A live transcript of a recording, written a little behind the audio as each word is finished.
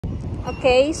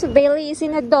Okay, so Bailey is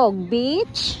in a dog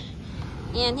beach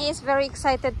and he is very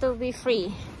excited to be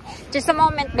free. Just a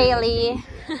moment, Bailey.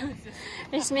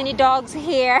 There's many dogs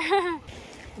here.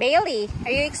 Bailey,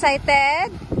 are you excited?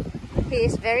 He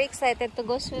is very excited to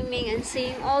go swimming and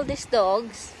seeing all these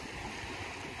dogs.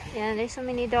 Yeah, there's so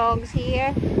many dogs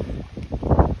here.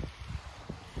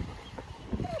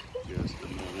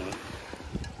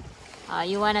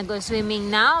 You wanna go swimming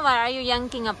now? What are you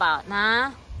yanking about,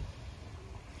 huh?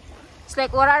 It's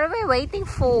like, what are we waiting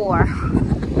for?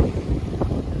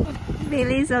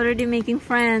 Bailey's already making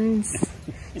friends.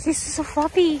 She's so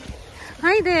fluffy.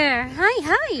 Hi there. Hi,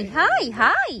 hi, hi,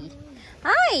 hi.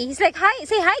 Hi. He's like, hi.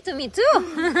 Say hi to me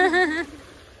too.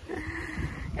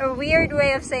 A weird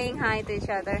way of saying hi to each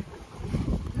other.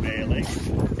 Bailey.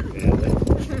 Bailey.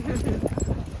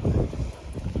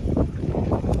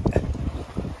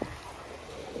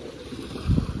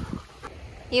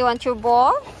 You want your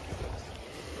ball?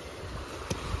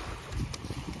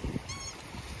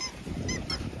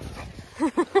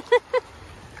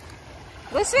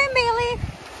 Go swim, Bailey.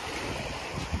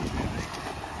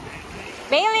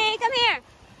 Bailey, come here.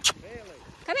 Bailey.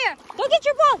 Come here. Go get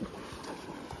your ball.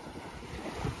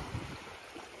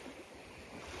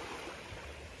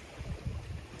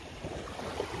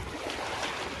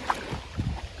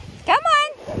 Come on.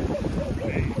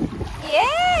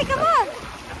 Yeah, come on.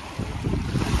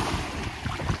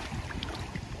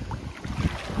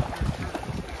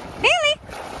 Bailey.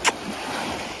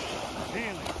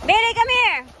 Bailey, come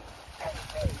here.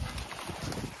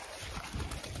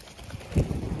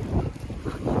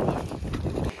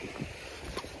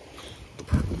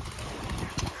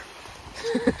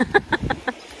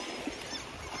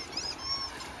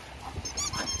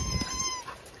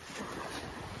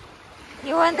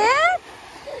 You want it?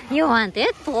 You want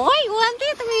it? Boy, you want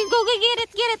it? Go get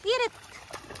it, get it, get it.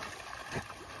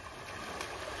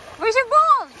 Where's your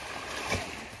ball?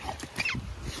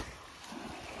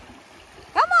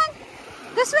 Come on,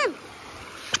 go swim.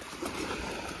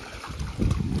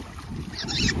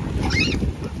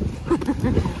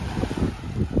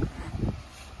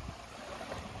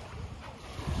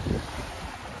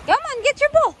 Come on, get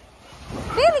your ball.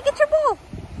 Bailey, get your ball.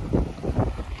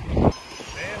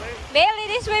 Bailey,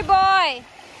 this way, boy.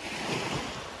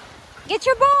 Get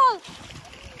your ball.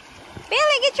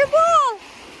 Bailey, get your ball.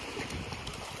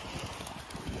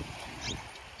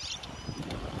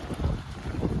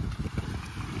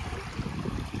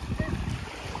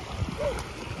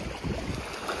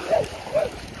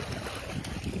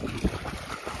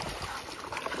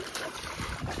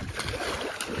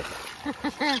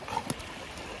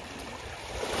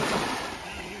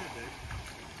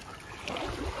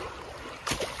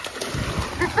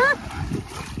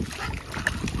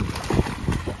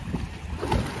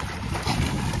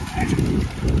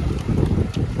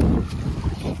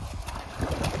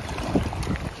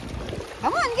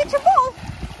 Come on, get your ball.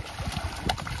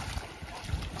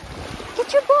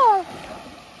 Get your ball.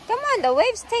 Come on, the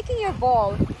wave's taking your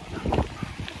ball.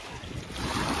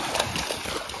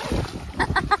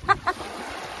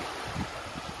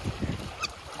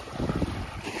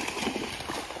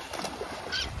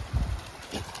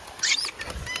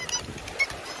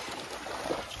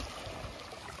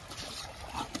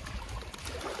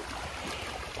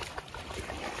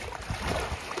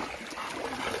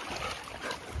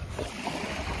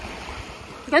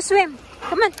 Go swim.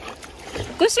 Come on.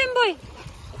 Go swim, boy.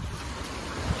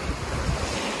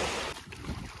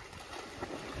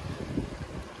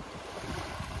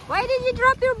 Why did you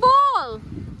drop your ball?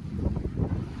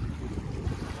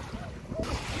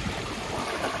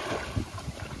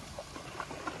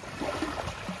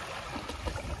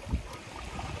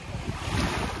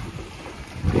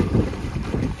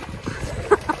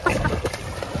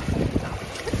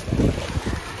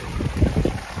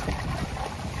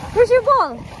 Where's your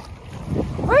ball?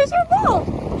 Where's your ball?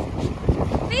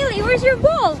 Bailey, where's your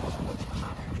ball?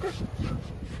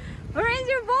 Where is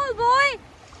your ball, boy?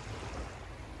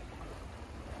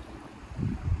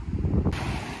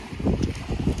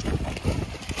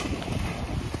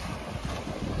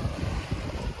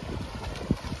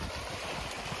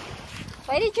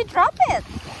 Why did you drop it?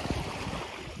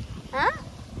 Huh?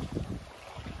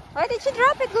 Why did you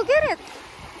drop it? Go get it.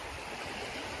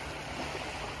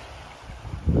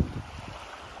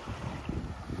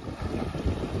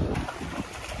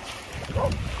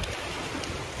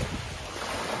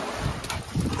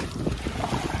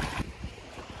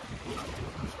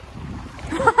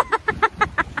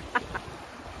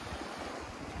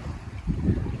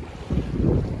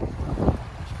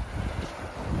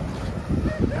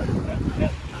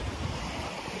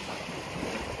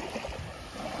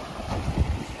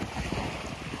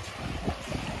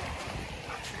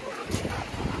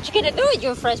 What you gonna do with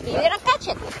your frisbee? You're gonna catch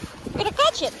it. You're gonna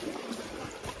catch it.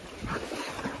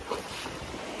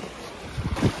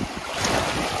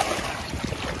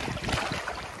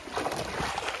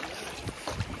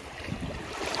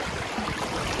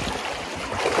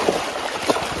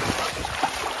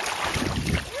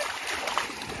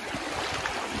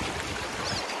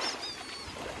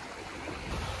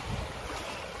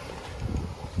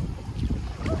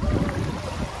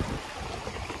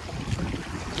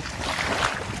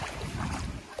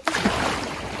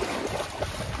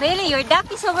 Bailey, your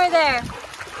duck is over there.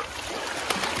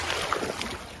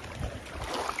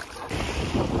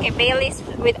 Okay, Bailey's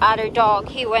with other dog.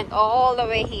 He went all the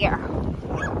way here.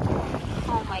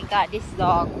 Oh my god, this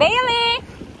dog. Bailey!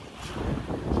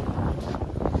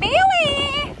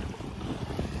 Bailey!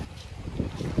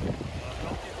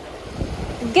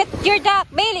 Get your duck,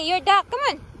 Bailey, your duck. Come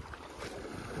on.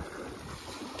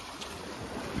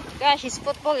 Gosh, his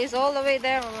football is all the way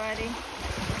there already.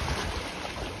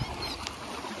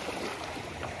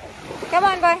 Come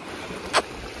on, boy.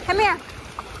 Come here.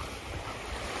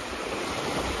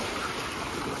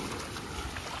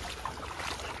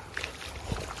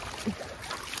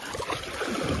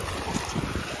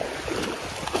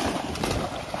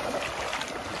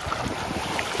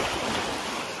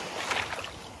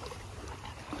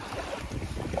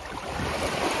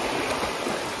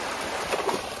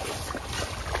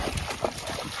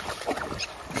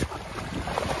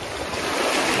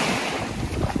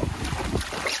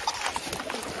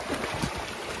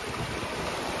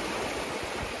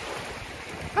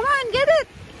 Come on, get it.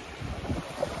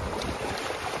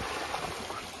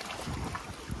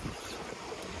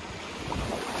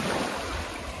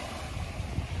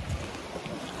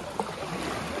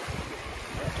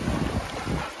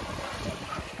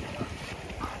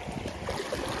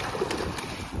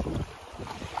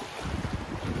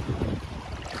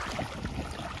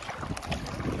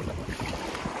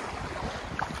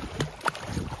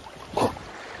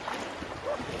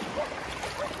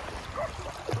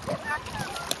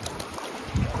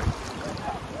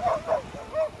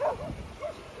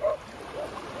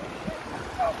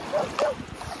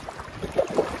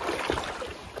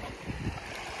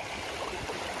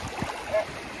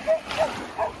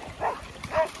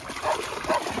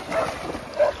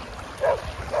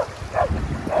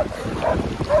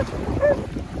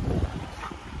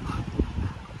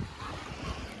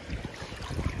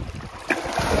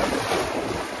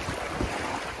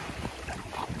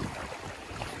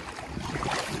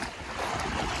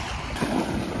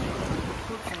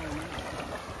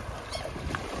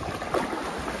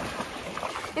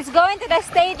 It's going to the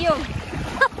stadium.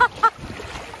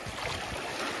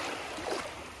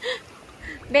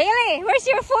 Bailey, where's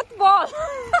your football?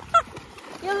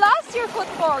 You lost your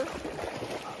football.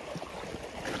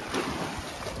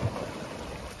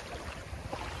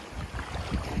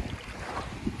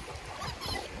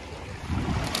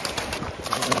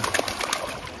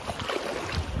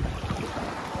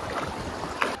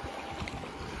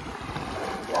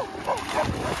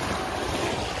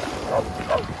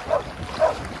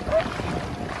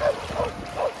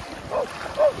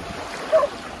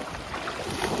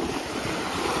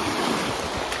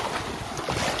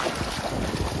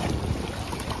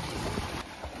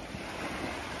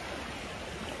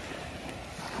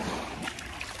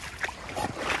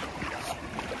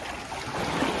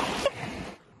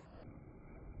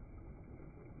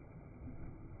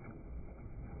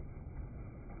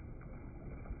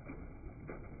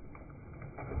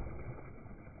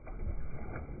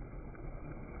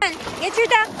 Get your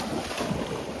duck.